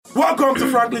Welcome to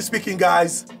Frankly Speaking,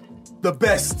 guys. The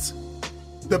best.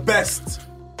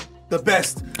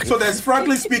 So there's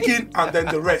Frankly Speaking and then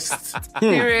the rest.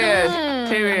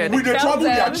 Period. With the trouble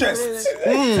in their chests.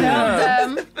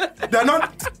 They're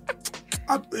not...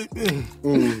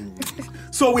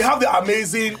 So we have the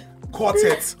amazing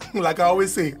quartet, like I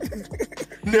always say.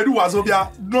 Nedu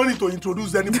Wazobia, no need to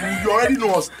introduce them. You already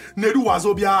know us. Nedu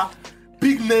Wazobia,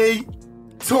 Big Nay,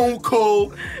 Tone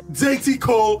Cole, JT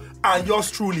Cole, and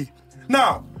yours truly.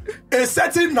 Now, a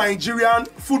certain Nigerian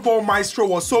football maestro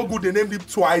was so good they named him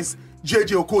twice,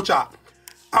 JJ Okocha.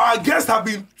 Our guests have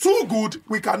been too good,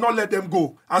 we cannot let them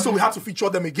go. And so we have to feature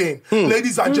them again.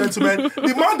 Ladies and gentlemen,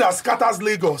 the man that scatters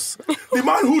Lagos, the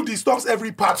man who disturbs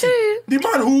every party, the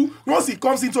man who, once he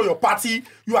comes into your party,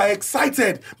 you are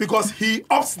excited because he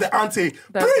ups the ante.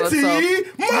 Pretty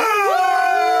Mike!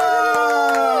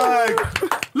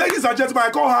 Ladies and gentlemen, I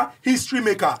call her history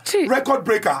maker, record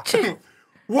breaker.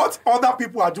 What other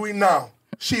people are doing now,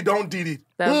 she don't did it.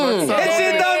 That's what's up.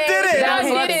 She don't did it. That's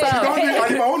She what's up. don't did it.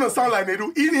 And if I want to sound like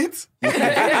Nedu, in it.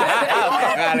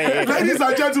 Ladies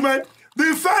and gentlemen,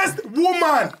 the first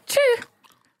woman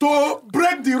to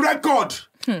break the record,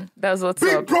 That's what's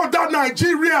Big up. Brother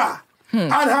Nigeria, and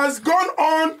has gone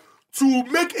on to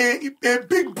make a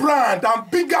big brand and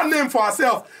bigger name for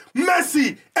herself.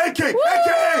 Messi, aka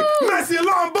Messi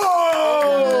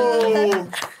Lambo.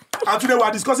 And today we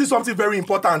are discussing something very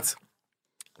important.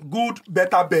 Good,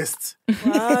 better, best.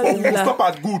 But we will stop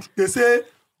at good. They say,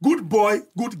 good boy,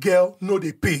 good girl, no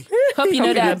they pay. Hope you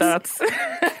know that.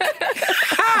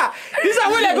 These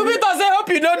are when people say, hope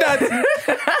you know that.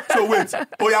 So wait.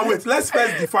 Let's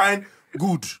first define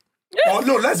good.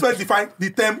 Let's first define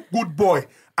the term good boy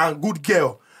and good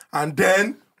girl. And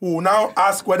then we'll now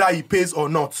ask whether he pays or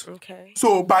not. Okay.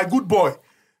 So by good boy,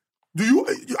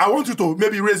 I want you to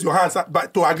maybe raise your hands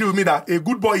to agree with me that a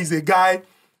good boy is a guy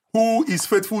who is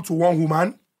faithful to one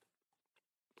woman.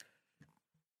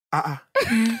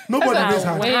 Nobody raise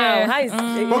hands.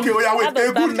 Wow. Okay, wait. How does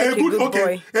that make a good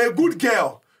boy? A good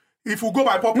girl. If we go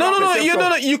by popular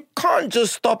perception. You can't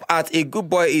just stop at a good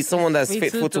boy is someone that's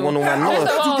faithful to one woman. No,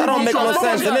 that don't make no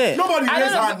sense, innit? Nobody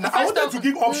raised hand. I wanted to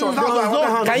give options. That's why I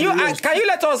wanted to Can you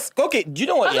let us? Okay, do you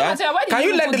know what? Yeah. Can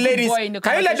you let the ladies? Can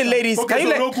you let the ladies? Okay, Can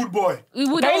you so no let? good boy. Can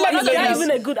you let the ladies?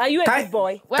 Are you a good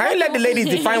boy? Can you let the ladies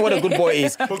define what a good boy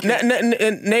is?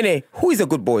 Nene, who is a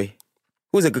good boy?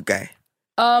 Who's a good guy?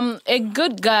 A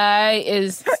good guy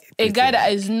is a guy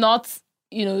that is not,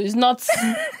 is not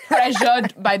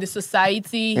pressured by the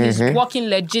society. He's working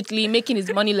legitimately, making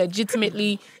his money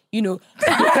legitimately,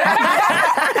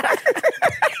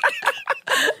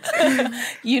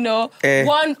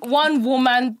 one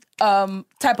woman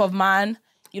type of man,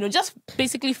 just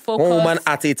basically focus. One woman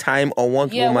at a time or one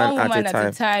woman at a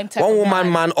time? One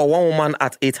woman man or one woman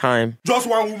at a time? Just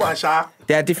one woman, Sha.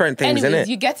 They are different things, Anyways,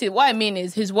 innit? you get it. What I mean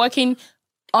is he's working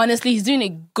honestly. He's doing a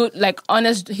good,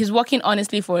 he's working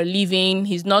honestly for a living.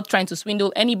 He's not trying to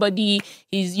swindle anybody.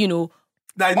 He's,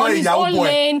 Like, not on a his Yahoo own boy.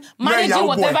 lane, Not a managing Yahoo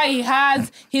whatever boy. he has,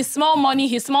 his small money,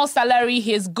 his small salary,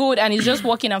 he's good, and he's just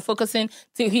working and focusing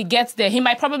till he gets there. He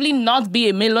might probably not be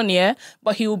a millionaire,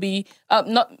 but he will be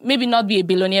maybe not be a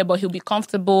billionaire, but he'll be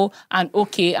comfortable and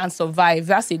okay and survive.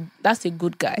 That's a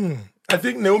good guy. I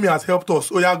think Naomi has helped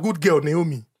us. Oh, yeah, good girl,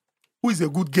 Naomi. Who is a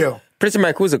good girl? Pretty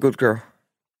Mike, who's a good girl?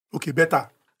 Okay, better.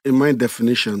 In my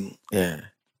definition, Yeah.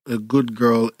 a good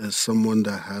girl is someone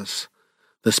that has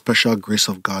the special grace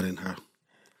of God in her,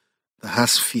 that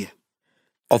has fear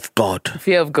Of God.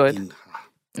 Fear of God. in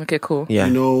her. Okay, cool. Yeah.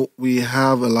 We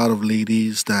have a lot of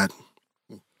ladies that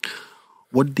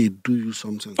what they do you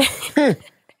something.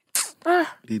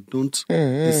 They don't.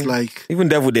 It's like, Even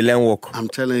devil, they learn walk. I'm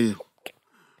telling you.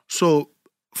 So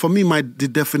for me, the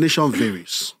definition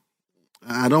varies.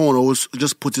 I don't want to always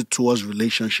just put it towards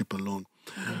relationship alone.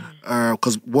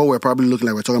 Because what we're probably looking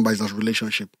like we're talking about is that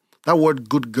relationship. That word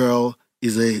good girl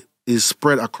is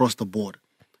spread across the board.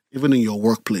 Even in your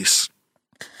workplace.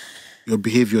 Your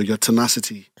behavior, your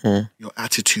tenacity, your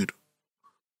attitude.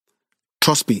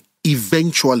 Trust me,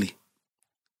 eventually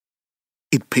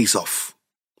it pays off.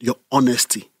 Your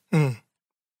honesty.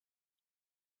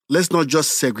 Let's not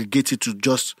just segregate it to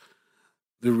just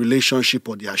the relationship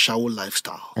or the ashawo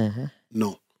lifestyle.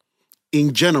 No.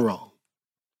 In general,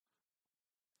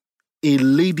 a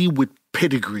lady with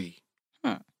pedigree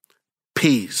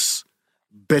pays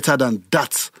better than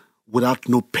that without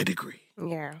no pedigree.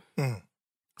 Yeah.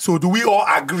 So do we all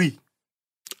agree?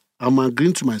 I'm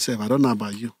agreeing to myself. I don't know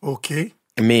about you. Okay.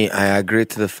 Me, I agree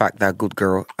to the fact that good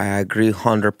girl. I agree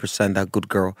 100% that good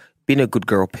girl. Being a good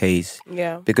girl pays.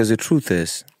 Yeah. Because the truth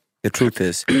is, The truth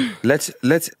is,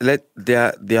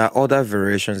 there are other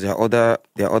variations. There are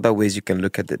other ways you can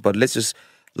look at it. But let's just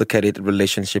look at it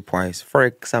relationship wise. For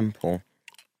example,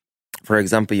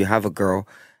 you have a girl.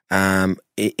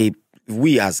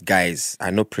 We as guys, I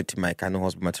know Pretty Mike, I know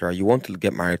Husband Material. You want to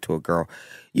get married to a girl,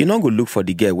 you're not gonna look for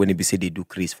the girl when it be say they do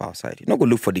Chris for outside. You're not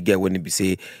gonna look for the girl when it be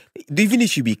say, even if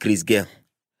she be Chris girl,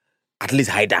 at least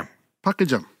hide them.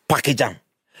 Package them.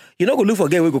 You're not going to look for a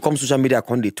girl who go come social media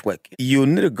and they twerk. You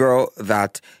need a girl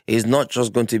that is not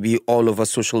just going to be all over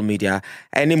social media.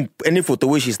 Any photo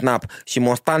where she snap, she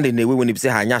must stand in the way when you say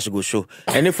her nyash go show.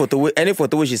 Any photo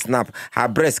where she snap, her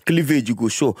breast cleavage you go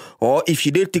show. Or if she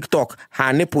did TikTok,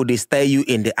 her nipple they stare you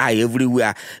in the eye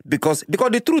everywhere. Because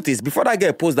the truth is, before that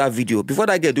girl post that video, before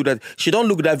that girl do that, she don't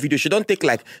look at that video. She don't take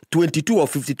like 22 or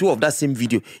 52 of that same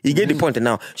video. You get the point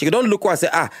now. She don't look and say,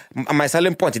 my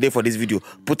selling point today for this video.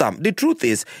 Put them. The truth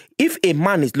is, if a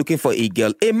man is looking for a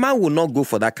girl, a man will not go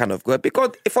for that kind of girl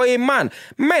because for a man,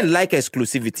 men like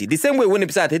exclusivity. The same way when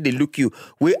they look you,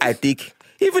 where I take,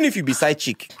 even if you be side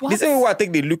chick, the same way I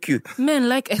take they look you. Men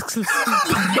like exclusivity.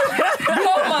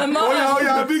 Oh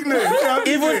yeah, big name.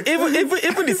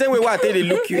 Even the same way I take they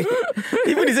look you.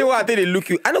 Even the same way I take they look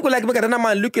you. I don't go like make another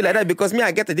man look you like that because me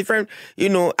I get a different.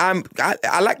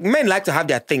 I like men like to have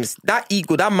their things. That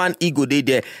ego, that man ego, they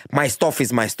there. My stuff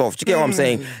is my stuff. You get what I'm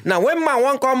saying? Now when man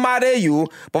want come marry you,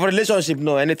 but for relationship,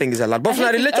 no, anything is allowed. But for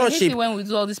a relationship, I hate it when we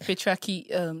do all these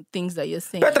patriarchy things that you're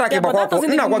saying. Yeah, but that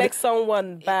doesn't even make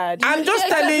someone bad. I'm just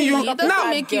telling you it doesn't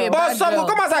make you a but bad some girl.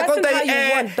 come as I Person tell how you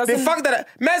you, want the doesn't- fact that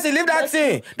Mercy leave that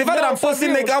thing. The fact that I'm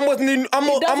posting like almost It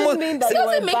doesn't mean that It you're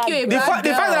doesn't a make bad you a girl. the bad fact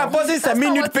that I'm posting That's not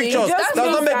semi-nude what it is. pictures Just does not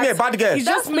means make me a that- bad girl. It just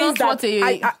That's means not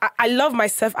that what I love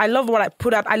myself. I love what I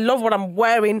put out. I love what I'm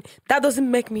wearing. That doesn't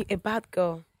make me a bad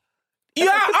girl. You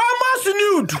are almost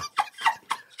nude.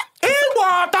 In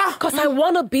water. Because I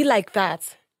want to be like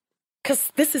that.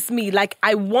 Because this is me. Like,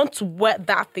 I want to wear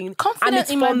that thing. Confident and it's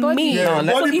in my for body. me. Yeah,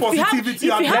 No, body if you have, positivity.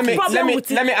 if you have and- problem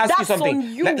with it, let me ask you that's something.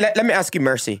 on you. Let me ask you,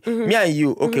 Mercy. Me and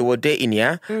you, okay, we're dating,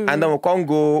 yeah? And then we can't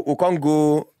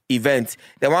go event.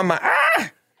 Then one man,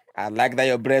 I like that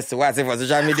your breast was it for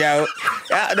social media.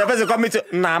 Yeah, the person come me to,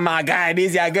 nah, my guy,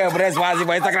 this your girl breast was it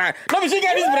for Instagram. No, but she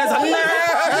get this breast.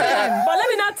 Nah. But let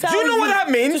me not tell Do you know what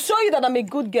that means? To show you that I'm a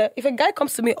good girl. If a guy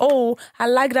comes to me, I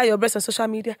like that your breast on social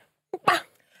media.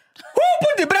 Who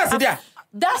put the breast there?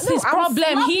 That's his I'm problem.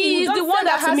 snapping. He is Don't the say one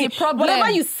that to has me. a problem. Whatever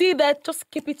you see there, just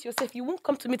keep it to yourself. You won't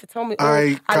come to me to tell me,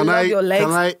 I Can love your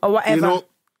legs or whatever. You know,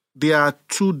 there are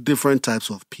two different types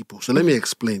of people. So let me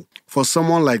explain. For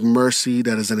someone like Mercy,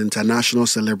 that is an international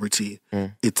celebrity,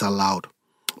 it's allowed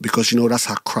because that's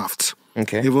her craft.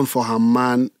 Okay. Even for her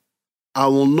man, I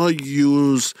will not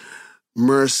use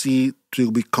Mercy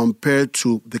to be compared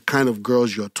to the kind of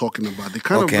girls you're talking about. The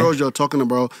kind Okay. of girls you're talking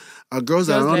about are girls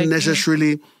that are not like me.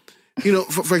 necessarily.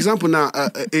 For example, now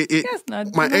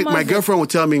not my normal. girlfriend will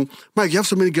tell me, Mike, you have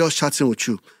so many girls chatting with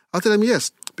you. I'll tell them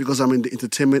yes because I'm in the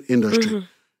entertainment industry.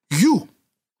 You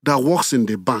that works in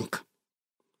the bank,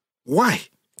 why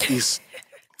is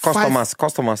Customers.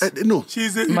 no? She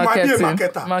might be a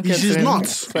marketer. She's not.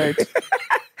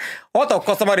 What of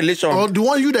customer relation? Or the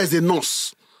one you that is a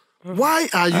nurse. Why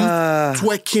are you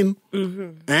twerking?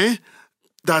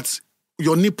 That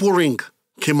your nipple ring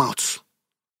came out.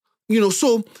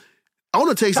 So I want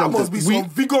to tell you That something. must be some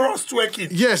vigorous twerking.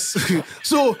 Yes.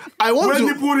 So I want When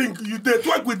to. nipple ring, you they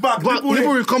twerk with back. But Nipple nipple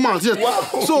ring. will come out. Yes.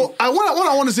 Wow. So I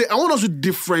want to say, I want us to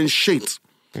differentiate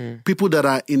people that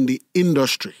are in the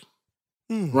industry,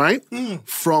 right?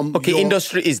 From Okay,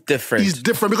 industry is different. is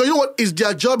different because you know what? Is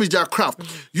their job, is their craft.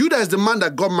 You that is the man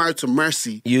that got married to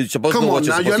Mercy. You're supposed to Come know on what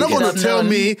you're now, you're supposed not to going get. to tell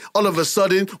me all of a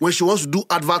sudden when she wants to do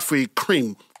advert for a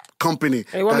cream company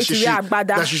You want me to wear agbada?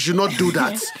 that she should not do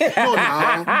that. No,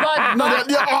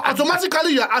 now.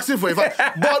 Automatically you're asking for a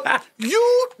fact. But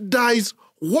you guys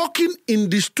walking in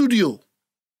the studio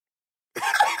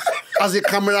as a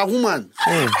camera woman.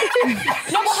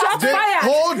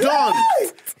 Hold on.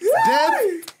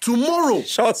 Then tomorrow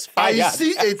Shots I fired.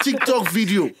 see a TikTok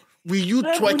video with you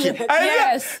twerking.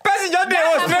 Yes. Person just there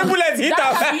was stray bullets hit You know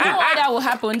her. why that will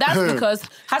happen? That's because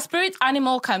her spirit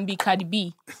animal can be Cardi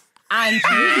B. And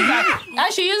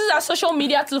she uses her social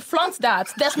media to flaunt that.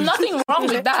 There's nothing wrong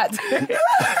with that.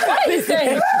 What are you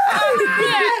saying?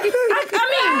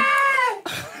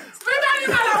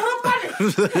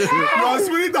 Your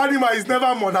spirit animal is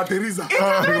never Mother Teresa.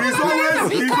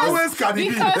 He's always Cardi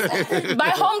B. Because by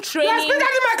home training, spirit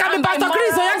animal can be and by Pastor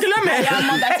Chris, morals, so you kill me. I am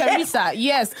Mother Teresa.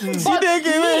 Yes, but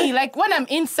me, like when I'm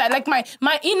inside, like my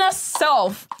inner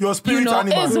self, Your spirit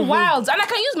animal. is wild, and I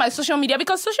can use my social media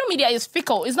because social media is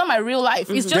fickle. It's not my real life.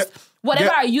 It's just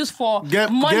whatever I use for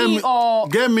money or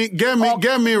get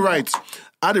me right.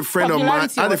 I had a friend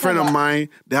of mine.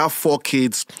 They have 4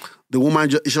 kids. The woman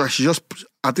she just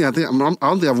I don't think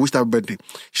I've wished her birthday.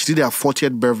 She did her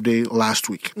 40th birthday last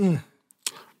week.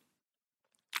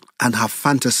 And her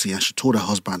fantasy, and she told her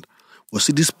husband, well,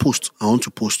 see this post I want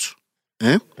to post.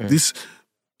 This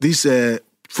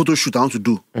photo shoot I want to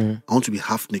do. I want to be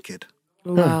half naked.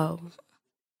 Wow.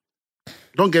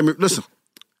 Don't get me, listen.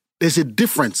 There's a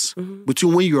difference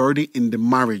between when you're already in the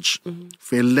marriage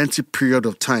for a lengthy period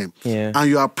of time and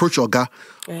you approach Oga.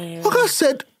 Oga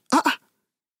said,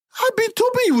 I've been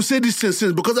told you will say this since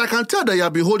because I can tell that you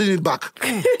have been holding it back.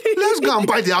 Let's go and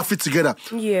buy the outfit together.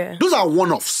 Yeah. Those are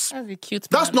one-offs. That's cute.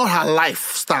 That's not her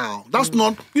lifestyle. That's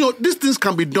not, these things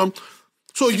can be done.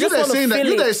 So you that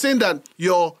are saying that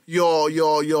your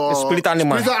spirit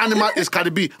animal is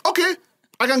Cardi B. Okay,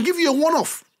 I can give you a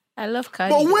one-off. I love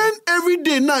Cardi. But when every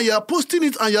day now you're posting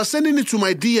it and you're sending it to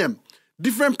my DM,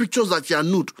 different pictures that you're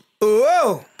nude.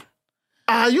 Oh.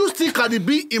 Are you still Cardi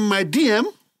B in my DM?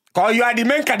 Because you are the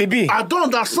main Cardi B. I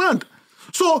don't understand.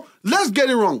 So let's get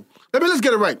it wrong. Let's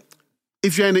get it right.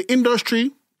 If you're in the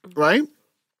industry, right,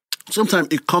 sometimes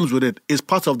it comes with it. It's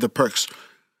part of the perks.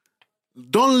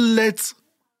 Don't let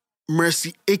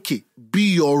Mercy Eke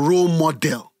be your role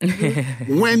model.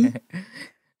 When...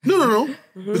 No.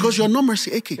 Because you're not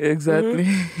Mercy Eke. Exactly.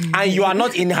 And you are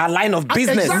not in her line of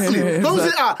business. Exactly. Don't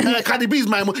say, Cardi B is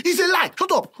my mother. It's a lie.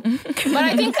 Shut up. But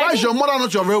I think why is your mother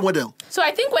not your role model? So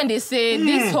I think when they say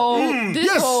this whole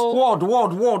Word.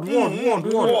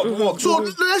 So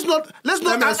let's not. And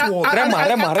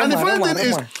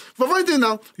the funny thing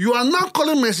now, you are now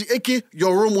calling Mercy Eke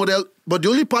your role model, but the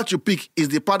only part you pick is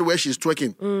the part where she's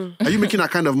twerking. Are you making that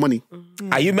kind of money?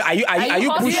 Are you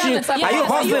pushing? Are you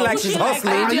hustling like she's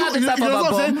hustling? You know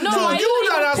what I'm saying? No, So you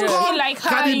that has called like her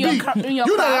Cardi in B, your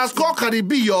you that class. has called Cardi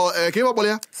B your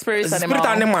Spirit Spirit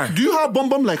animal. do you have bum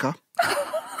like her?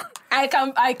 I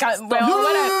can. Well, when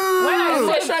I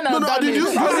say Did you?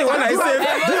 When I say,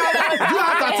 Do you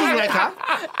have tattoos like her?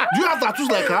 Do you have tattoos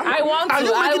like her? I want Are to.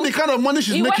 you making the kind of money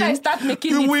she's when making? I start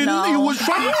making you it will, now. you will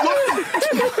shut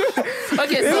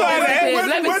Okay, so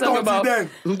let me talk about.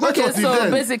 Okay,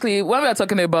 so basically, when we are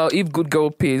talking about if good girl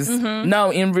pays, now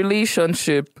in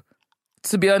relationship,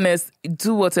 to be honest,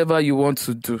 do whatever you want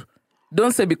to do.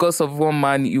 Don't say because of one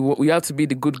man you have to be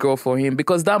the good girl for him,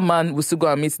 because that man will still go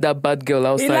and meet that bad girl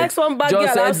outside. He likes one bad girl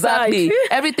outside. Exactly.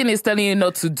 Everything he's telling you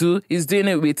not to do, he's doing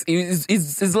it with.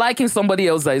 He's liking somebody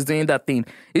else that is doing that thing.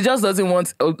 He just doesn't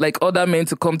want like other men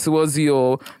to come towards you,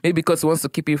 or maybe because he wants to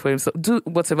keep you for himself. Do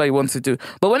whatever you want to do.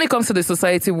 But when it comes to the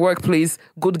society, workplace,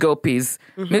 good girl pays.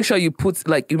 Make sure you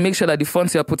make sure that the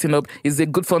funds you're putting up is a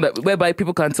good fund whereby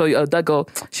people can tell you, oh, that girl,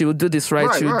 she will do this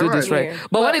right, she will do this right. Yeah.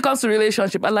 But when it comes to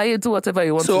relationship, Allah, do whatever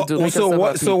you want to do. So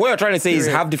what you're trying to say is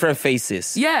have different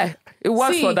faces. Yeah, it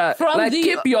works for that. Like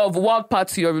keep your work part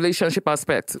to your relationship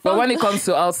aspect. But when it comes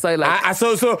to outside, like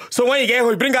so when you get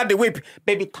home, bring out the whip,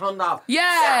 baby, turn up.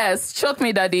 Yes, choke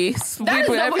me, daddy. That is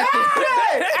everything.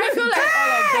 I feel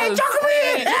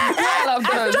like all of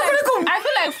those. I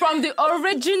feel like from the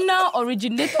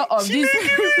originator of this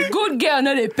good girl,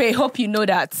 no they pay. Hope you know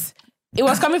that it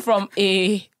was coming from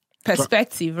a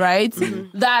perspective, right?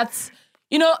 That.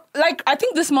 Like I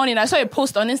think this morning I saw a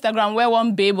post on Instagram where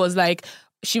one babe was like,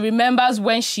 she remembers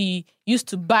when she used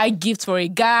to buy gifts for a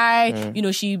guy.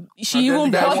 She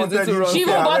even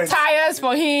bought tires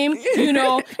for him.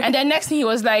 And then next thing he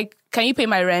was like, "Can you pay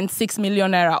my rent 6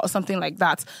 million naira or something like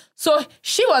that?" So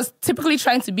she was typically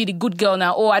trying to be the good girl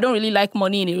now. Oh, I don't really like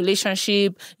money in a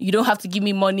relationship. You don't have to give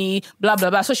me money. Blah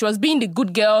blah blah. So she was being the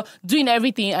good girl, doing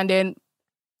everything, and then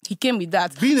he came with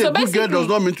that. Being a good girl does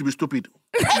not mean to be stupid.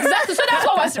 Exactly. So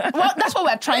that's what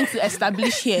we're trying to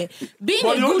establish here. Being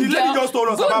a good girl. The lady just told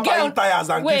us about buying tires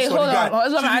and gifts for the guy.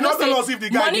 She did not tell us if the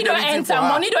guy money don't enter.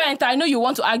 Money don't enter. I know you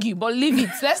want to argue, but leave it.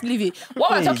 Let's leave it.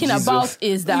 What we're talking about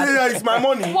is that. Yeah, it's my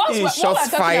money. What we're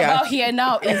talking about here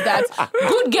now is that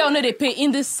good girl no they pay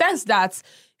in the sense that.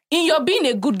 In your being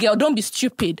a good girl, don't be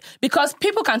stupid, because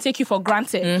people can take you for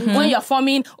granted when you're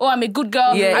forming, oh, I'm a good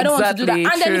girl, I don't want to do that.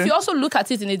 And then if you also look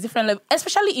at it in a different level,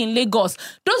 especially in Lagos,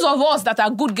 those of us that are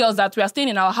good girls that we are staying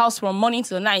in our house from morning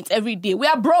till night every day, we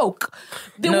are broke.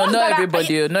 Not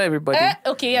everybody.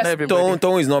 Okay, yes.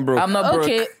 Tone is not broke. I'm not broke.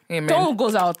 Okay. Amen. Don't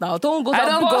goes out now. Don't goes out. I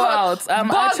don't go out. I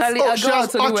go out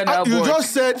only when I'm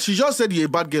bored. She just said you're a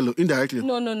bad girl indirectly.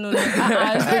 No.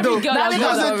 Every girl You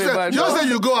just said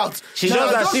you go out. She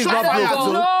knows that she's not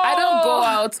broke. I don't go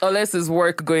out unless it's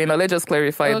work going on. Let's just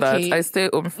clarify that. I stay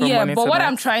home from morning but to what night.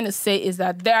 I'm trying to say is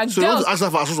that there are So you girls. want to ask her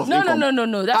for a source of income?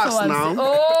 No. That's Ask not what I'm now. saying.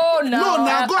 Oh, no. No,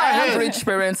 now go I have ahead. rich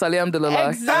parents, alhamdulillah.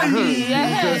 Exactly. She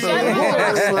has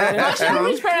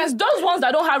rich parents. Those ones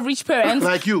that don't have rich parents.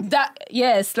 Like you.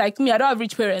 Yes, like me. I don't have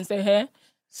rich parents.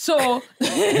 So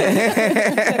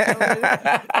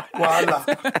Voila.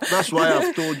 That's why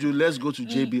I've told you, let's go to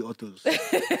JB Autos. But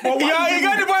why You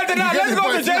got the point now. Let's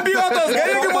go to JB Autos.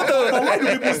 but why do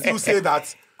people still say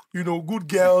that, good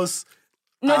girls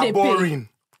No, are they pay. boring?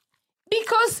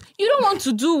 because you don't want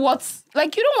to do what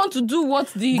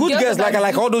the Good girls that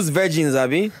like do. all those virgins,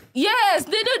 Abby. Yes,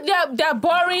 they're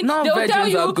boring. No, They'll tell virgins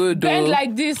you are good, bend though.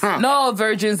 like this. No,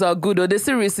 virgins are good. Though. They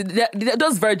seriously,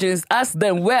 those virgins, ask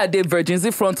them, where are they virgins?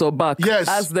 In front or back? Yes.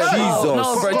 Ask them. Jesus.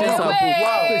 No, virgins are good.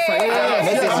 Yes.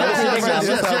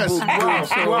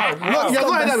 No, you've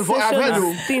not heard that before. I've heard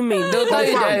you. Steaming. They'll tell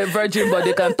you they're a virgin, but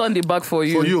they can turn the back for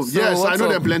you. For you. So Yes, I what's know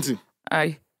up? them plenty.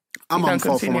 Aye. I'm You can on for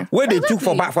continue. man. Where they took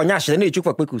for Nyash, then they took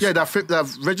for Kwekus. Yeah, they're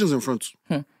virgins in front.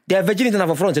 They are virginity now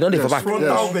for front, they don't they for back.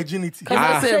 Frontal virginity. Can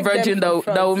I say a Check them virgin from that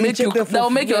front. will make check you them from that will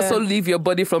make you front. also leave your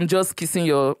body from just kissing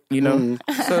your,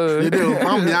 So You do.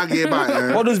 I'm the gay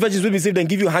by. All those virgins will be safe, then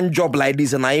give you a hand job like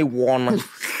this and I won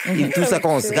in 2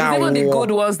 seconds. even the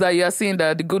good ones that you are seeing,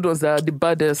 that the good ones that are the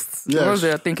baddest. The Yes. ones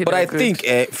that are thinking. But they're I good.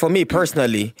 think for me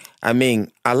personally, I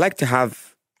like to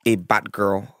have a bad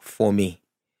girl for me.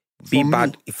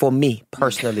 For me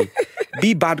personally.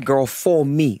 Be bad girl for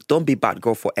me. Don't be bad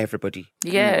girl for everybody.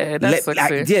 Yeah, that's what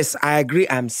Yes, I agree.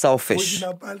 I'm selfish.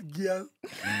 Original bad girl.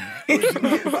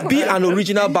 Be an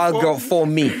original bad girl for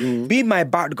me. Be my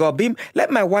bad girl. Let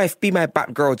my wife be my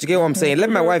bad girl. Do you get what I'm saying? Let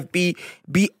my wife be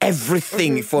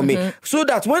everything for me, so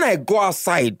that when I go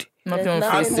outside, Nothing will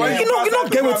nothing face wrong. you. you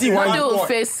not get what you want. Nothing will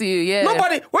face you. Yeah.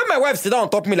 Nobody. When my wife sit down on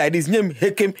top of me like this, name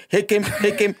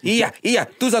him, yeah,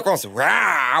 2 seconds,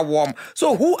 rah, warm.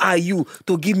 So who are you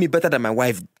to give me better than my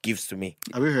wife gives to me?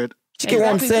 Have you heard? You get what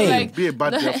I'm Exactly. saying? Like- Be a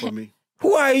bad girl for me.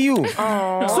 Who are you? So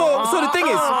the thing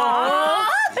is,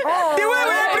 the way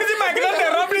we are pretty much not the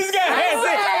rob this guy. Hey,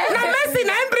 say, na Messi,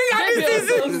 na him bring out this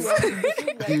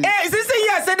season. Hey, since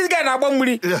I said this guy na bomb.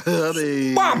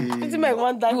 Bam. It make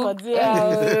one die for dear.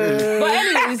 But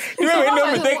anyways, You so know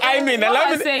what we take I mean,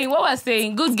 what we're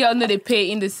saying, good girl no they pay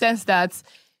in the sense that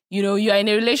you are in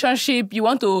a relationship, you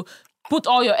want to put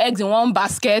all your eggs in one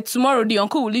basket. Tomorrow the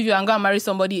uncle will leave you and go and marry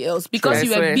somebody else because Sure, you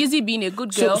were swear. busy being a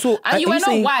good girl So and you are were you not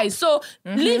saying- wise. So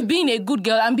leave being a good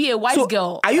girl and be a wise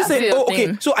girl. Are you That's saying? your Oh, okay.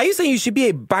 thing. So are you saying you should be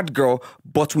a bad girl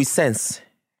but with sense?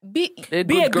 Be A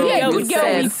be a good girl good with girl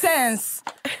with sense.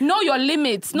 sense. Know your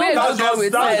limits. Know Be a your good girl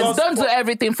with that's sense. just- Don't do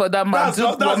everything for that man. That's Do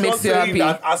not what makes you saying happy.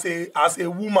 that as a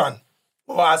woman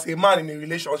or as a man in a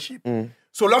relationship,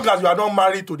 so long as you are not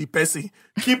married to the person,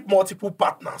 keep multiple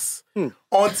partners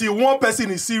until one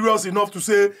person is serious enough to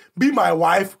say, be my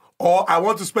wife, or I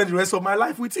want to spend the rest of my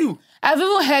life with you. I've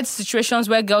even had situations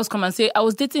where girls come and say, I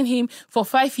was dating him for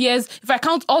 5 years. If I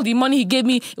count all the money he gave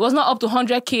me, it was not up to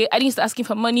 100K. I didn't start asking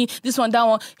for money, this one, that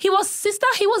one. He was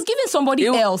giving somebody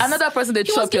else. Another person that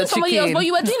He was chopped your giving somebody else, chicken. but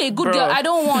you were doing a good Bro. girl. I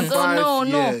don't want. Oh, 5 no.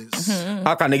 years.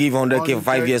 How can they give 100K for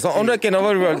 5 years? 100K,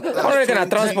 100K na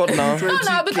transport now.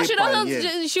 No, because she 20K per doesn't,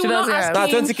 year. she will not doesn't ask have-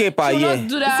 him. 20K per She will year. not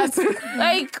do that.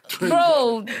 Like,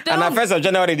 bro. they And don't- at 1st of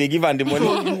January, they give her the So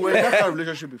money. you were in that kind of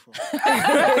relationship before.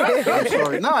 I'm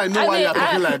sorry. Now I know why you're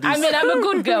talking like this. I mean, I'm a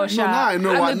good girl, Sha. now I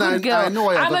know I'm why- a now good girl. I know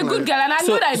why you're I'm a talking good like girl, and I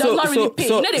know that it does not really pay.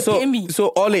 You know they pay me. So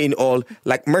all in all,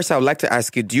 like Mercy, I would like to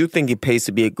ask you, do you think it pays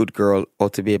to be a good girl or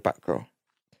to be a bad girl?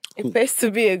 It pays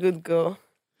to be a good girl.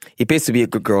 It pays to be a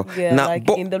good girl. Yeah, now, like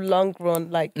but in the long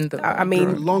run, like In the I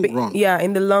mean, long run. Yeah,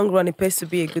 in the long run, it pays to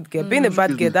be a good girl. Being a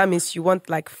bad girl, that means you want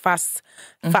like fast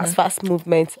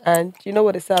movement, and you know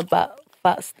what it's about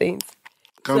fast things.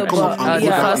 Can So, come up but- and The go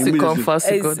down fast you come, immediately.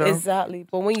 fast you go down. Exactly.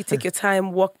 But when you take your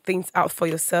time, work things out for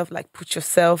yourself, like put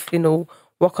yourself,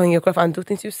 work on your craft and do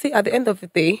things. You see, at the end of the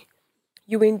day,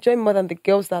 you enjoy more than the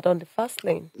girls that are on the fast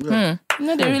lane.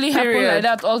 No, they really happen Period. like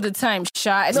that all the time,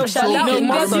 Sha. Especially so in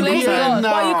most this of the Lagos. time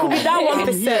now. But you could be that I'm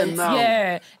 1%. here now.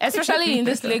 Yeah, especially in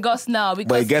this Lagos now. Because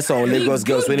But it gets on the Lagos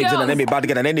girls when good they and then girls- be bad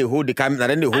girl and then they hold the camera and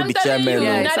then they hold I'm the telling chairman. you,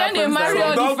 Yeah, now it then they happens marry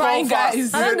that all way. the fine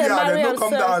guys. They And they there, marry they no come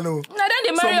themselves. down. Oh. Now then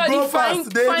they marry Some all go the fine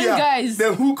fast, they there. guys.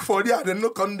 They hook for there, they no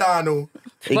come down.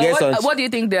 It But gets on. what do you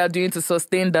think they are doing to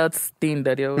sustain that thing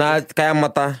that they're Nah, kaya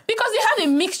mata. Because they have a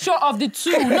mixture of the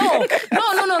two.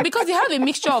 No, because they have a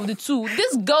mixture of the two.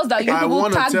 These girls that you people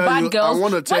tag bad girls,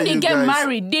 when they get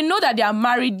married, they know that they are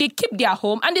married, they keep their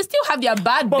home, and they still have their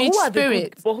bad bitch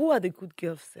spirit. But who are the good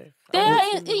girls, sir? They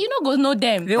are, go know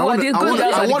them. I want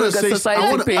to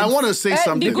say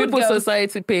something. The people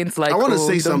society paints like, I want to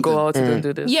say don't go out, something. don't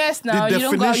do this. Yes, now you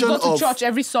don't go out. You go to church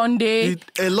every Sunday.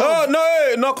 Oh,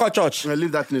 no, not call church.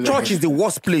 Leave that in Church is the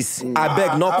worst place. I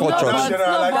beg, not call church.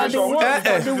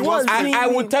 I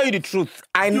will tell you the truth.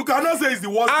 You cannot say it's the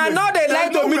worst place. I know they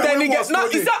like to meet any girl. No,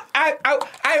 it's not.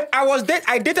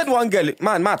 I dated one girl.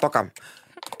 Man, talk am.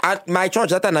 At my church,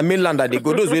 that time, mainland that they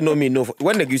go, those who know me know.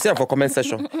 When you say for comment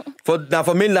session, for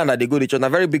mainland that they go to church, a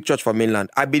very big church for mainland.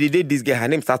 I be the day this girl, her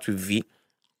name starts with V.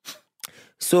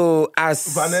 So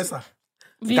as Vanessa,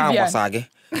 Vivian.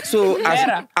 So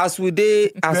as we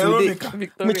dey, Vivian.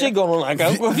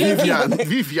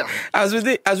 As we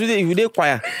dey, if we dey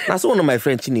choir. Now so one of my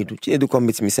friends Chinedu come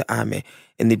meet me say, man,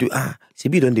 and they do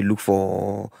Sebi don't they look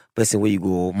for person where you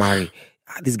go marry.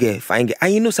 This guy fine girl,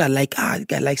 and you know, so I like this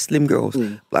guy likes slim girls,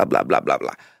 blah blah blah blah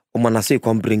blah. Man, I say you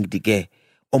come bring the girl,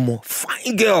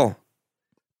 fine girl,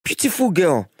 beautiful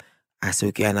girl. I say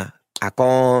okay, Anna, I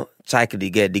can't check the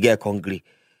girl come agree.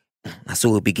 I so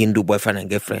we begin do boyfriend and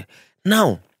girlfriend.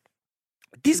 Now,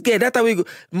 this girl that time we go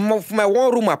for my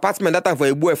one room apartment that time for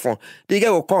a boyfriend. The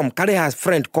girl will come, carry her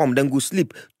friend come, then go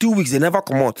sleep. 2 weeks they never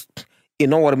come out. You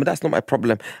know what I mean? That's not my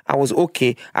problem. I was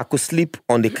okay. I could sleep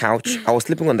on the couch. I was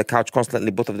sleeping on the couch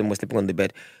constantly. Both of them were sleeping on the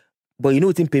bed. But you know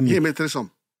what didn't pay me? Yeah, made some.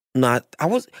 Nah, I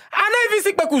never even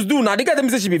sick because do now. They get them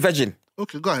say she be virgin.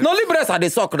 Okay, go ahead. No only breasts are they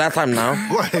suck that time now.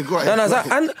 Go ahead. You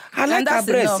understand? And I like her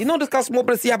breasts. enough. You know this kind of small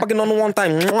breasts here back on one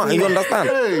time. You understand?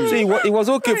 So it was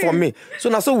okay for me. So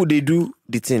now so would they do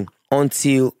the thing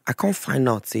until I can't find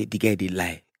out say the guy they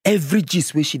lie. Every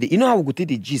gist where she did. You know how I go tell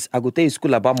the gist? I go tell you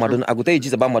school about Madonna. I go tell you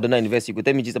gist about Madonna University. You go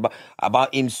tell me gist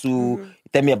about IMSU.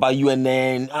 Tell me about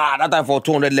UNN. That time for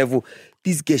 200 level.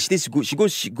 This girl,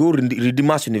 she go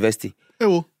Redeemers University.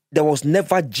 Hey, There was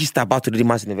never gist about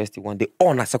Redeemers University one day.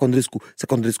 On a secondary school.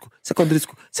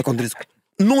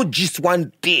 No gist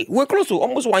one day. We're close to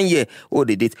almost 1 year. Oh,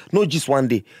 they did. No gist one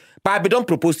day. But I don't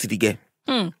propose to the girl.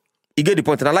 You get the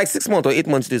point. And I like 6 months or 8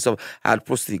 months to do so. I had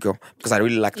proposed to the girl because I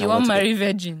really liked her. You want to marry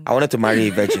virgin? I wanted to marry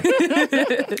a virgin.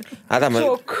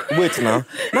 Wait now.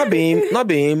 Not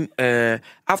being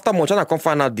after much, I can't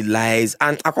find out the lies,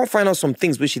 and I can't find out some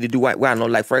things which she did do where I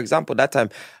not like. For example, that time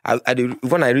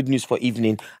when I read news for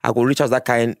evening, I go reach out that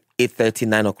kind 8:30,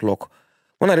 9 o'clock.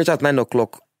 When I reach out 9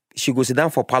 o'clock, she go sit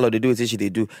down for parlor. They do what she they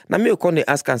do. Now me come they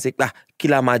ask and say,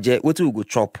 Killer Maje, what we go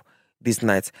chop this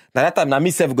night? Now that time, now me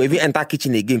self go even enter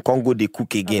kitchen again, can't go they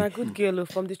cook again. I'm a good girl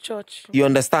from the church. You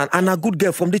understand? And a good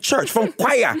girl from the church, from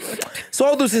choir. So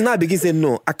all those things now begin saying,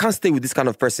 no, I can't stay with this kind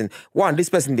of person. One, this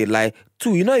person they lie.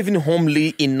 Two, you're not even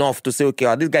homely enough to say,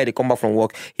 okay, this guy they come back from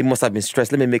work, he must have been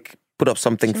stressed. Let me put up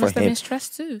something She for must have him. been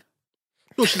stressed too.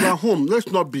 no, she's at home.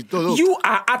 Let's not be. No. You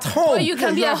are at home. Well, you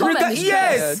can be at home and be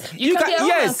stressed. You can be at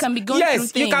home and can be going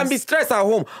through you can things. be stressed at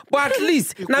home. But at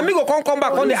least now me go come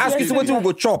back when they ask you what you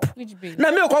go chop.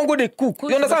 Now me go come go they cook.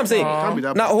 You understand what I'm saying? Can't be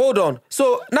that Now hold on.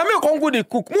 So now me go come go they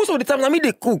cook. Most of the time now me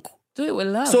they cook. Do it with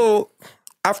love. So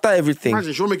after everything,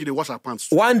 Imagine she'll make you wash her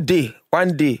pants. one day,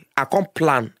 I can't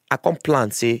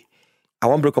plan, say, I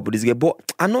won't break up with this girl,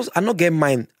 but I not get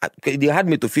mine. They had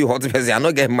me to feel hot, I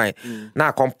not get mine. Now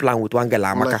I can't plan with one girl,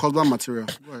 Like Amaka. husband material.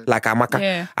 Go ahead. Like Amaka.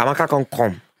 Yeah.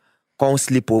 Amaka come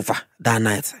sleep over that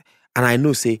night. And I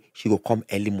know, say, she go come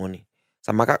early morning.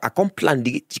 So Amaka, I can't plan,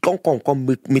 she come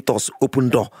meet us, open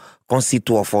door, come see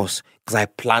two of us, because I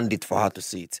planned it for her to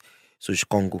see it. So she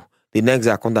can't go. The next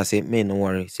day I come and say, man, don't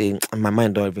worry. Say, my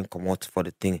mind don't even come out for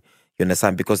the thing. You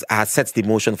understand? Because I had set the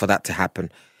motion for that to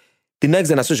happen. The next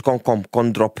day I saw she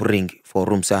come drop ring for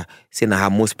room, sir. Say, now her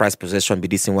most prized possession be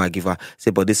this thing why I give her.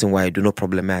 Say, but this thing why I do no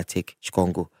problem, I take. She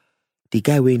can't go. The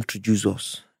guy will introduce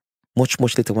us. Much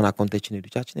later when I contact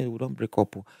Chinedu, we don't break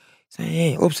up. Say,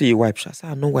 hey, hope so you wipe. I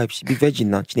say, no wipe. She be virgin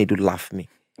now. Chinedu laugh me.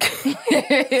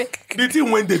 The thing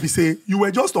when they be say, you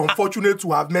were just unfortunate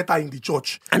to have met her in the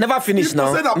church. I never finished If you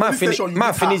now. said that Ma police station, you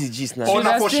meet finish her. the gist now. Or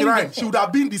na for She would have shrine, she would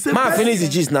have been the same Ma person. finish the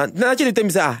gist now. Now actually tell me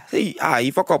say,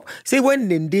 you fuck up. Say when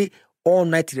they all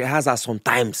night rehearsal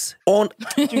sometimes. You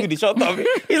the short of it.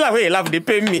 He's like, hey, laugh, they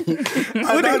pay me. And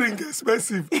that ring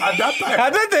expensive. At that time.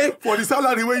 At that time. For the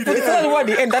salary where you For the dey salary earn. what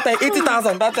the end that time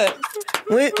 80,000 that time.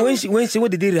 When she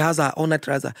did the rehearsal all night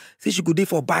rehearsal, say she go there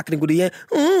for back and go there.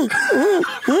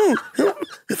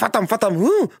 Fatam.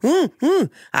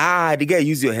 The guy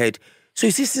use your head. So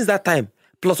you see since that time,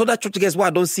 plus other church girls where I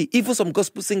don't see. Even some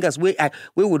gospel singers we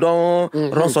would don't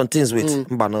run some things with.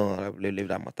 But no, leave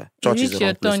that matter. Church You is reach the your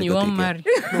wrong place turn, to you go won't take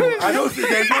care. marry. No, I don't think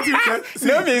there's nothing. See,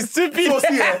 No, be stupid. So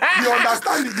see,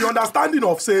 the understanding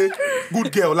of say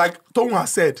good girl, like Tom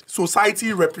has said,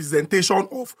 society representation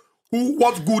of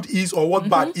what good is or what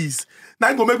bad is. Now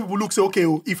you go make people look say, okay,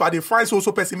 if I dey find so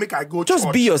person, make I go. Just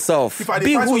church. be yourself. If I dey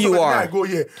Be find who so-so you person, are. make I go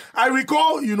here. I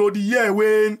recall, the year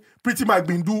when Pretty Mike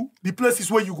been do the places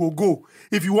where you go.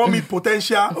 If you want meet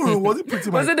potential, was it Pretty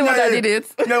Mike? Was it the one that did it?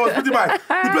 Yeah, it was Pretty Mike.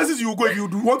 The places you go if you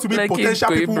want to meet Like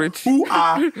potential in people Cambridge. who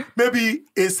are maybe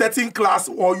a certain class,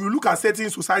 or you look at certain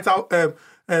societal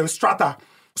strata.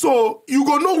 So you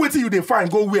go know wetin you dey find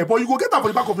go where, but you go get that for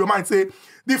the back of your mind. Say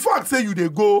the fact say you dey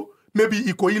go maybe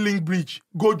Ikoyi Link Bridge,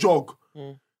 go jog.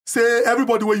 Say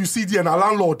everybody where you see there na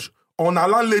landlord or na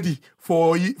landlady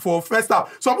for first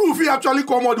half. Some people fit actually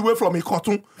come all the way from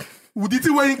Ikotun. With the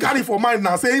thing wey he carry for mind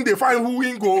now, saying they find who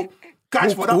he go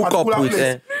catch for that hook up particular with,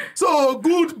 place. So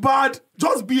good, bad,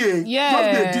 just be a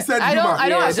decent I human. don't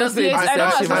Yeah, just be associate. I don't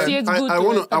decent human. associate good. I to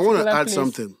want a to particular add place.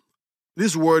 something.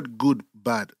 This word good,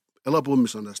 bad, a lot of people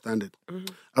misunderstand it.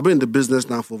 I've been in the business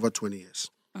now for over 20 years.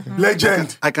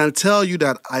 Legend. I can tell you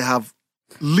that I have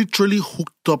literally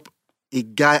hooked up a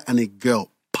guy and a girl.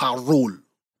 Parole.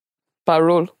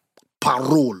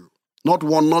 Not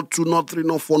one, not two, not three,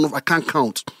 not four, I can't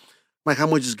count. Mike, how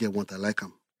much this girl want? I like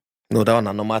him. No, that one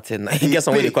a normal thing. You get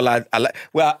somewhere they call her,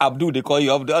 well, Abdul, they call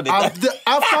you Abdul. all the time.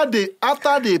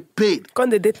 After they paid, Con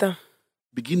the data.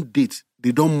 begin date,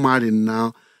 they don't marry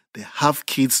now, they have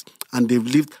kids, and they've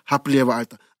lived happily ever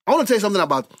after. I want to tell you something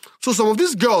about, so some of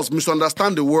these girls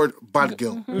misunderstand the word bad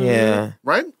girl, Yeah.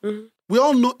 right? We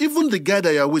all know, even the guy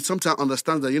that you're with sometimes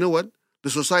understands that, you know what? The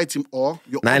society or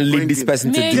your Now lead this upbringing,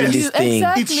 person to Make doing you- this thing.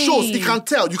 exactly. it shows. You can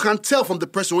tell. You can tell from the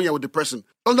person when you're with the person.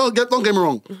 Don't get me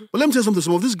wrong. But let me tell you something.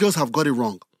 Some of these girls have got it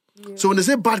wrong. So when they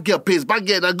say bad girl pays, bad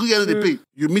girl, that good girl they pay.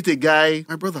 You meet a guy,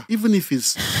 my brother. Even if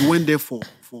you went there for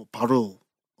parole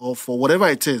or for whatever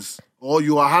it is, or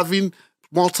you are having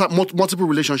multiple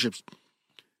relationships.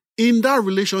 In that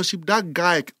relationship, that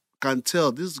guy can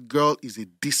tell this girl is a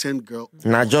decent girl.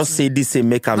 Now just say this and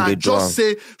make them Now the draw. just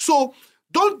say so.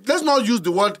 Let's not use the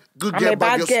word good I'm girl, a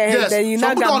bad girl. Yes, Then you some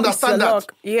not people don't gonna miss understand your that.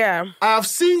 luck. Yeah. I have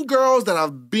seen girls that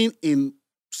have been in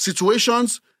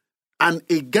situations and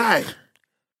a guy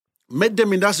met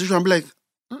them in that situation and be like,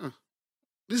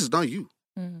 this is not you.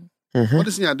 What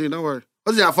this thing you're doing, don't worry.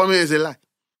 What this thing you're forming is a lie.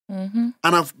 And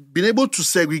I've been able to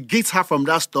segregate her from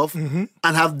that stuff and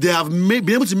they have been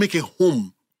able to make a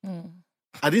home.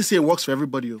 I didn't say it works for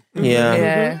everybody. Oh. Yeah.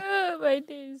 Yeah. Oh, my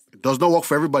days. It does not work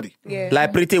for everybody. Yeah.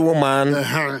 Like Pretty Woman,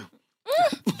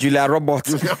 Julia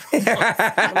Roberts. I'm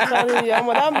telling you, I'm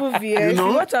on that movie. If you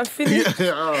watch and finish.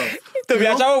 To be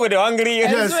a child with the hungry.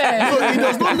 Yes. swear. So it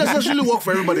does not necessarily work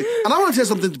for everybody. And I want to tell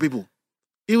something to people,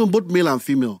 even both male and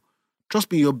female.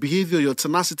 Trust me, your behavior, your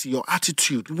tenacity, your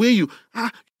attitude, the way you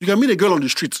can meet a girl on the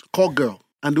street, call girl,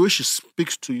 and the way she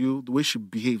speaks to you, the way she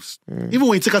behaves. Even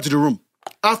when you take her to the room,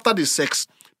 after the sex,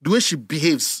 the way she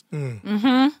behaves.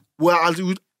 Well,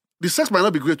 the sex might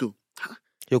not be great though.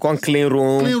 You can't clean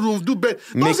room. Clean room, do bed.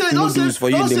 Make noodles for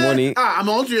you in the morning. I'm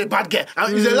on to a bad girl.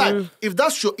 It's a lie. If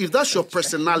that's your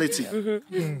personality,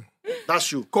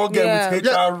 that's you. Call girl Yeah. with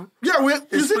HR. Yeah,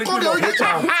 A you see, call sprinkling of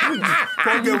girl. HR.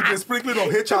 Call girl with a sprinkling of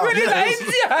HR. Yes.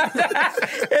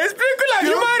 A sprinkle of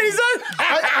human resource.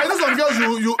 I know some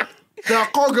girls there are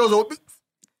call girls.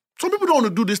 Some people don't want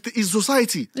to do this. It's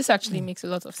society. This actually makes a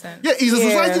lot of sense. Yeah, it's a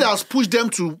society that has pushed them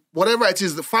to whatever it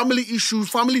is, the family issues,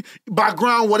 family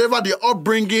background, whatever their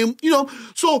upbringing,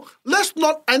 So let's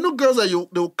not. I know girls that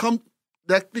they'll come.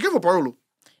 They get for parole.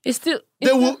 It's still.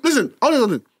 They will listen. I'll tell you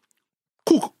something.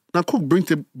 Cook now. Cook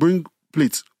bring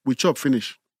plates. We chop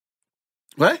finish.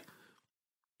 Right?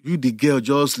 You the girl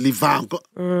just leave and go.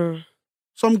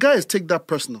 Some guys take that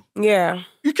personal. Yeah.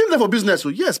 You came there for business, so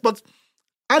yes, but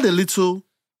add a little.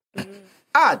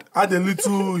 Add Add a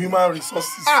little human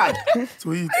resources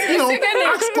to it.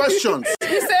 ask questions.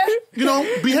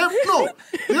 Behave. No.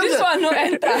 This one no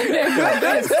enter.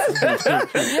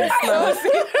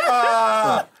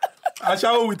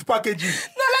 Ashawo with packaging.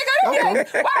 No, like I don't get.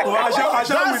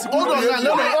 Ashawo with Hold on.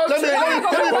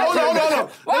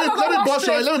 Let me bust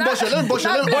your head.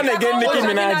 Born again Nicki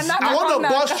Minaj. I want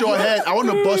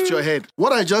to bust your head.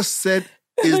 What I just said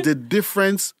is the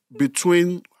difference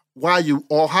between how you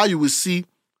will see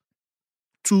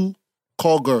two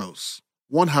call girls.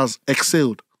 One has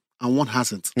excelled and one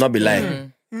hasn't. Not be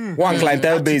lying. One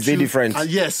clientele base is different.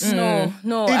 Yes. No,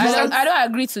 It is I don't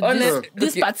agree to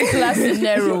this particular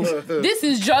scenario. This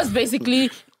is just basically,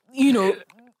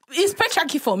 it's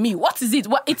patriarchy for me. What is it?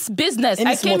 What it's business.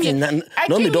 Any I came small here. thing, I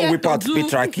no, came me don't here whip to out do-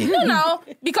 patriarchy. No, now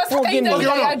because Oh, okay, give me- you're Okay,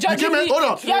 hold on. judging You came me. in- hold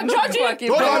on. You're judging.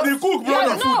 Hold on, the cook brought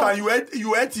Yeah, the food and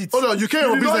you ate it. Hold on, you came here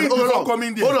for did not business. eat before Hold coming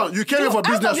on, there. hold on. You came here for Out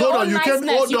of business. your Hold on, own you came.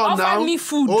 niceness, Hold you on offered now. me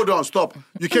food. Hold on, stop.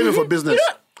 You came here for business.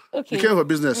 Okay. You came here for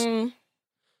business.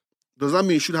 Does that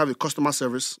mean you should have a customer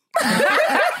service?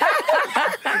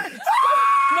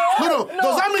 No.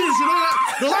 Does that mean you should not?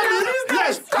 Does that mean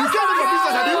yes? You came here for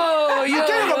business, have you? You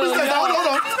came here for business. Hold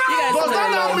on. Does that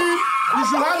now mean you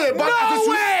should have a bad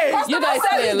attitude? Customer You guys say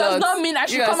service a does lot. not mean I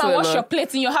should You guys come say and a wash lot. your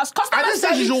plate in your house. Customer I didn't say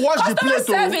you service, should wash the customer plate,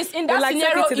 though. service in that Like, take it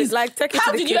scenario to the- is like, take it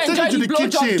how to did the you kitchen. enjoy Take it the to the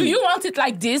blowjob? kitchen. Do you want it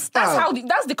like this? That's Ah.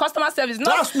 that's the customer service.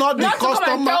 That's not the to come and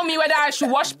customer- tell me whether I should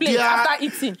wash plates Yeah. after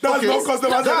eating. That's Okay. not customer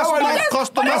service. That's That one not is-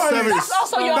 customer that one is- service. That's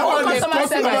also your That own one is customer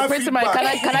customer service. Pretty much. Can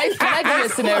I give you a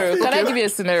scenario? Can I give you a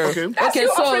scenario? Okay. That's Okay,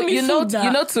 you so offering me you know food now.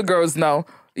 you know two girls now.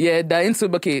 Yeah, they're into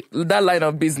that line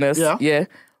of business. Yeah.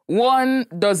 One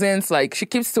doesn't like she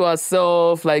keeps to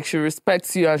herself, like she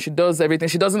respects you and she does everything.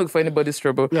 She doesn't look for anybody's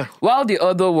trouble. Yeah. While the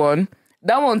other one,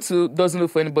 that one too doesn't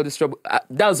look for anybody's trouble.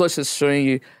 That's what she's showing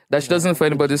you, that she doesn't look for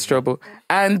anybody's trouble.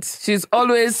 And she's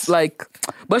always like,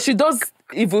 but she does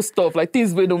evil stuff, like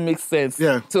things that don't make sense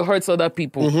to hurt other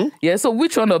people. Yeah. So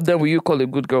which one of them will you call a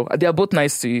good girl? They are both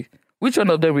nice to you. Which one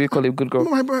of them will you call a good girl?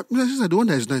 No, my sister, the one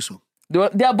that is nice. So.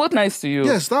 They are both nice to you.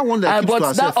 Yes, that one that keeps but to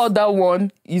herself. that other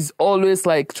one is always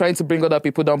like trying to bring other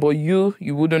people down. But you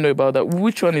wouldn't know about that.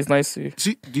 Which one is nice to you?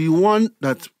 See, the one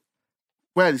that,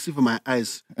 where I see from my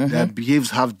eyes, that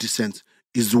behaves half decent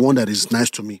is the one that is nice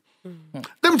to me.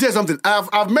 Let me tell you something.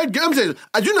 I've met, let me tell you,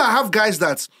 I do not have guys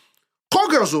that call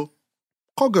girls, or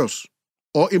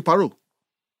in Paro.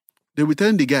 They will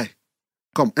tell the guy,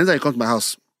 come, anytime you come to my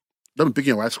house, don't be picking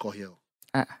your wife's call here.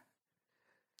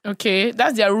 Okay,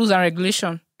 that's their rules and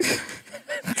regulation.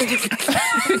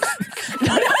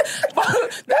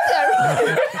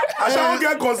 I shall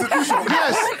get constitution.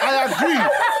 Yes, I agree.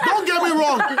 Don't get me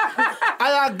wrong.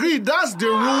 I agree. That's the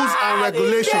rules and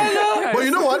regulation. But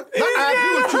you know what? I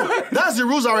agree with you. That's the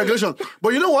rules and regulation.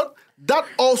 But you know what? That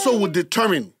also would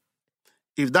determine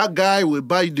if that guy will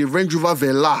buy the Range Rover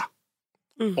Velar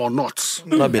or not.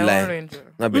 Not be lie.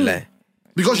 Not be lie.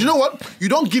 Because you know what? You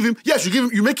don't give him. Yes, you give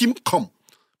him. You make him come.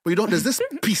 But you don't. There's this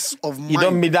peace of mind. You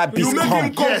don't make that piece You make him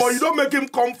come. come, Yes. but you don't make him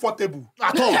comfortable.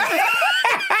 at all.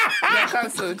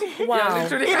 Cancelled. Wow. You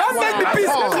don't make the piece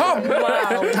come.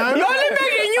 Wow. You only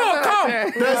making you come.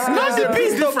 There's the a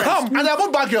peace big to difference. come. And they're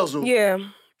both bad girls, though. Yeah.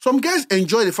 Some guys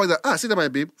enjoy the fact that, see that my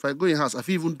babe, if I go in house, I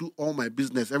feel even do all my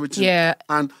business, everything. Yeah.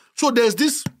 And so there's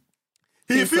this,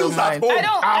 He feels at home.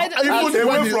 I don't. even away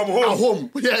when he's from home. At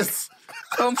home, yes.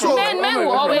 So, Men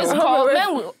will always call.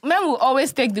 Men will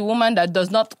always take the woman that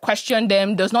does not question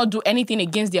them, does not do anything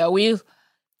against their will.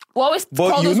 We always call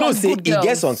But you those know, ones say good he girls.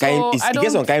 gets some kind. So I He gets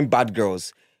some don't- kind bad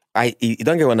girls. He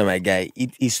don't get one of my guy.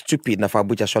 He's stupid. Na for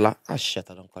Abuja Shola. Ah shit,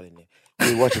 I don't call him name.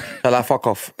 You watch it. Shola, fuck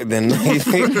off. Then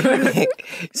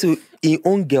so his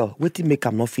own girl, what he make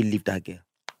him not feel leave that girl?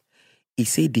 He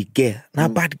say the girl, na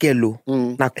bad girl lo,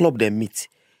 na club they meet,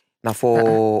 na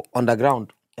for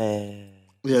underground.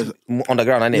 Yes.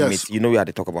 Underground and they Yes. meet. You know where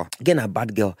they talk about. Again, a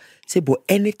bad girl. Say, but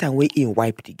anytime we in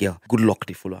wipe the girl, good luck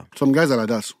they follow him. Some guys are like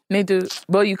that. They do.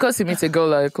 But you can't see me to a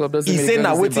girl at a club doesn't He mean said the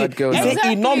now girl is a wait. bad girl. He now. said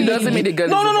he not It doesn't mean the girl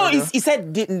is a No. bad girl. He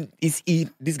said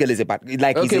this girl is a bad.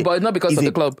 Like Okay, he's a- but not because he's of a-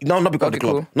 the club. No, not because of Okay, the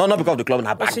club. cool. No, not because of the club.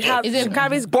 Not bad. She, girl. she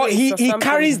carries But grace he or something.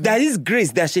 carries there is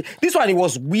grace that she. This one it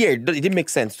was weird. It didn't make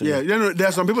sense to Yeah, me. you know, there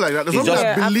are some people like that. There's some It's people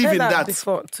just- that I've believe heard in that.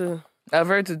 before too. I've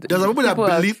heard There's some people that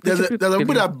believe. There's some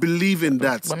people that believe in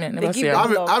that. I mean, I They never give see them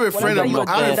her. I have a friend of mine.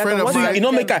 I have a friend of See, mine. he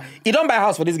don't make a. He don't buy a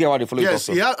house for this girl. While they follow Yes,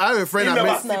 it. yeah, I have a friend He that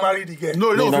never makes. still married the girl.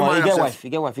 No, No, no, no, for he get himself. wife. He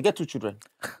get wife. He get 2 children.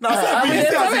 Now, selfish,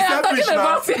 selfish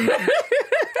now.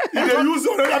 He dey use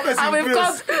another And person we've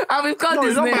grace. called No, you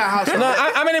his don't name. buy a house. No, now.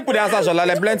 how many put the house Shola?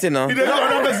 Like plenty now. He dey use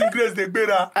another person grace. They better.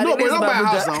 No, but you lives don't buy a in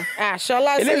house Abuja. now. Ah,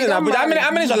 Shola He said lives in don't Abuja. How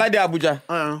marry. many Shola there Abuja?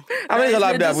 How many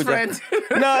Shola there Ladies' Abuja? friend.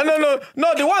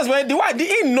 No. The ones where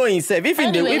he know himself. If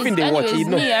in the watch, he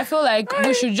know. me, I feel like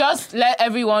we should just let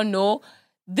everyone know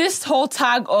this whole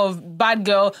tag of bad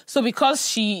girl. So because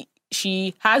she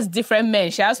has different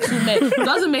men, she has 2 men,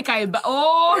 doesn't make her a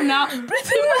now pretty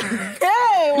much.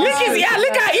 Hey, wow. Look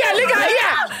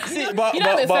at See, but You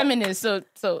know, I'm a feminist, so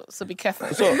be careful.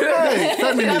 Hey,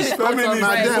 feminists. Feminists.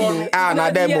 Nah, them, oh. na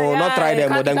them, not try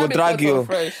them, then go drag you.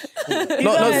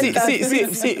 No,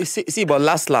 don't see, but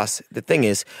last, the thing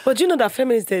is, But you know that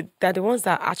feminists, they're the ones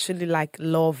that actually like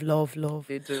love.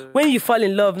 They do. When you fall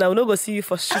in love, now we're not going to see you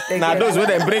for shit again. now those where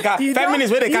they break up, You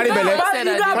feminists where they you carry go belly. abandon-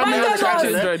 You go Feminists abandon carry us.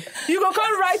 children. You go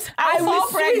come right. I will fall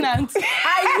sweep. pregnant.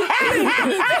 I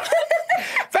will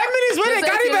Feminists when they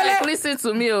carry Like, belly. listen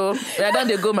to me, oh. I don't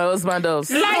they go my husband house.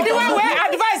 Like the way where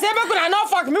advice, say, make una not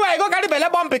fuck me when I go carry belly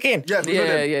bomb picking. Yeah, we know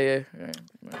them. Yeah.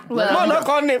 No, no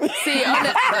call name. See, Nah, they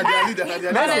are leader, they are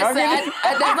leader. honestly,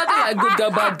 there's nothing like good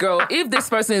girl, bad girl. If this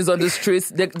person is on the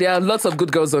streets, there are lots of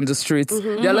good girls on the streets.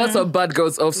 There are lots of bad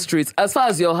girls off streets. As far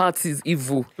as your heart is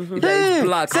evil, there is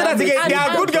black. Say that again. makes There are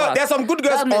him good girls. black. There are some good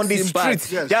girls That makes on the him bad.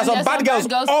 street. Yes. There are some There's bad some girls bad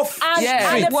girls. off. And,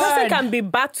 Yeah. and the person Word. can be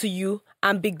bad to you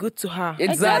and be good to her.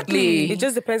 Exactly. It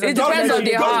just depends on It the depends person. on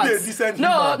the Just heart. be a decent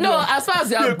No, human. no. As far as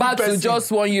Be a you're good bad to person.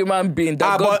 just one human being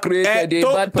that God created,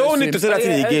 a bad person. Don't need to say that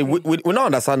thing again. We don't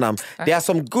understand them. There are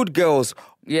some good girls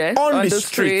Yeah, on the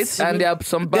streets. and there are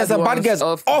some bad There's some bad ones girls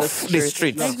off the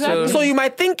streets. Exactly. So you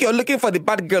might think you're looking for the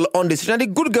bad girl on the street, and the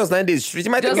good girls not in the street.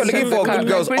 You might think you're looking for good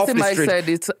girls off the Mike street. said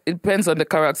it depends on the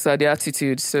character, the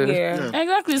attitude. So Yeah.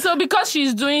 Exactly. So because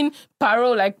she's doing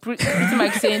paro, like Pretty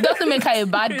Mike saying, doesn't make her a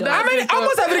bad girl. I mean,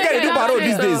 almost every girl they do paro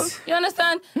these days. You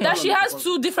understand? That she has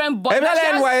two different boys. Hey,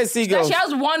 That, NYSC that girls. she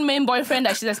has one main boyfriend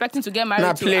that she's expecting to get married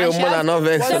Na to. play, and she more has- than no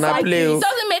vex, Just na like play. this. It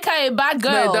doesn't make her a bad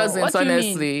girl. No, it doesn't. What do you mean?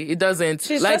 Honestly, it doesn't.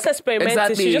 She's just experimenting.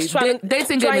 Exactly. She's just trying-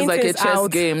 Dating game trying is like a things chess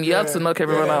out. game. You have to knock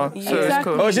everyone out. So it's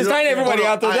Exactly. cool. Oh, she's trying everybody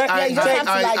out.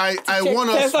 I want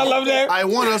Yes, I love them.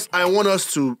 I want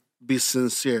us to be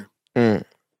sincere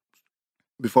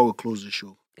before we close the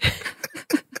show.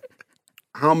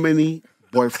 How many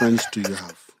boyfriends do you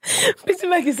have? Pretty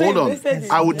Mike is saying, Hold on. listen.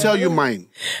 I will tell you mine,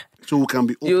 so we can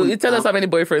be open. You tell us how many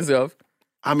boyfriends you have.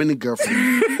 How many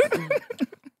girlfriends?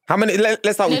 How many?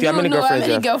 Let's start with you. How many How girlfriends? many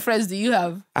you have? girlfriends do you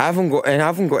have? I haven't got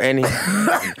any.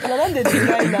 I don't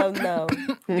deny now.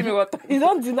 Give me what? You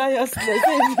don't deny us.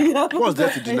 What's there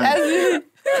to deny?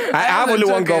 I have only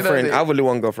one joking, girlfriend. that's it. I have only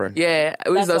one girlfriend. Yeah,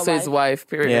 which is That's also your his wife.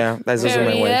 Period. Yeah, that's also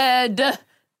my wife. Period.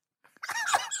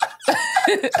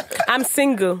 I'm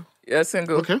single. You're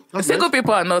single. Okay, that's Single nice.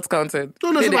 people are not counted.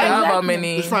 No, They it's have fine. how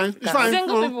many? It's fine. It's fine.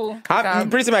 Single people.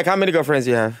 Pretty much, how many girlfriends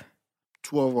you have?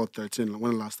 12 or 13.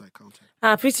 When last I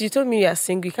counted. Pretty, you told me you're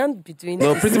single. You can't be doing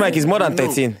No, this. Pretty Mike is more than No.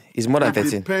 13. He's more than It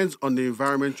 13. depends on the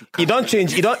environment you You don't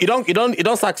change. You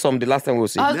don't sack some the last time we will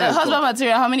see. Husband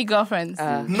material, how many girlfriends?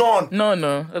 None.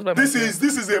 No. That's what This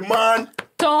is a man.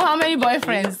 So how many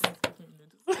boyfriends?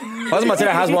 Husband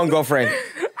material has one girlfriend,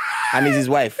 and it's his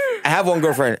wife. I have one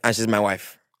girlfriend, and she's my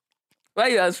wife Why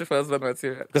you asking for husband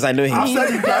material? because I know him. I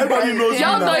said it. Everybody knows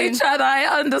Y'all you know now. each other. I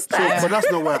understand. But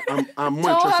that's not why I'm more So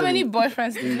interested how many in-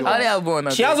 boyfriends do you I have? only have one.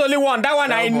 She has only one. That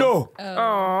one I know. If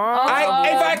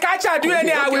I catch her doing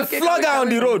anything, I will flog her on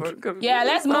the road. Yeah,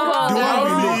 let's move on. The one we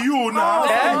guys. know. You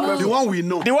now. The one we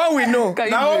know. The one we know.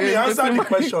 Naomi, answer the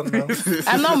question now.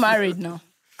 I'm not married now.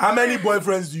 How many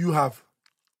boyfriends do you have?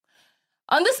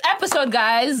 On this episode,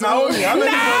 guys. Naomi, how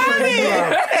many boyfriends do you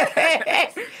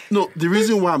have? No, the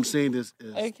reason why I'm saying this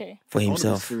is Okay. For I want to be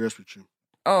himself. serious with you.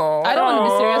 Oh, I don't want to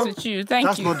be serious with you. Thank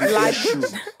That's you. not the issue.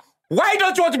 Why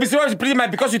don't you want to be serious with Pretty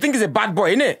Mike? Because you think he's a bad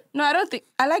boy, innit? No, I don't think.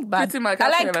 I like bad. Pretty Mike, I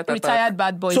I've seen like him at that retired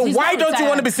bad boys. So He's why not don't you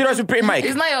want to be retired. serious with Pretty Mike?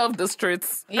 he's not off the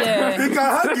streets. Yeah. He can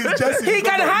hang his Jesse. He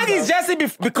can hang his jersey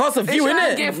because of you, should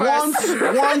innit? give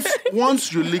first.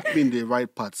 Once you lick me in the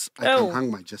right parts, I can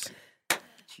hang my Jesse.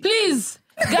 Please,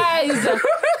 guys,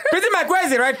 Pretty Mike, where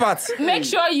is the right part? make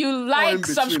sure you like,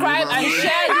 between, subscribe, man. and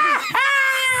share.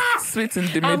 Sweet in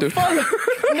the And middle. follow.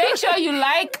 Make sure you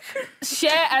like,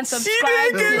 share, and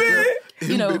subscribe to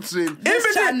In know, between.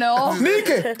 this channel.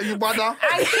 Nike. You bother?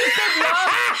 And keep it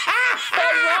locked for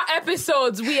more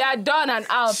episodes. We are done and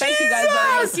out. Thank you guys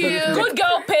very much. Good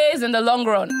girl pays in the long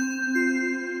run.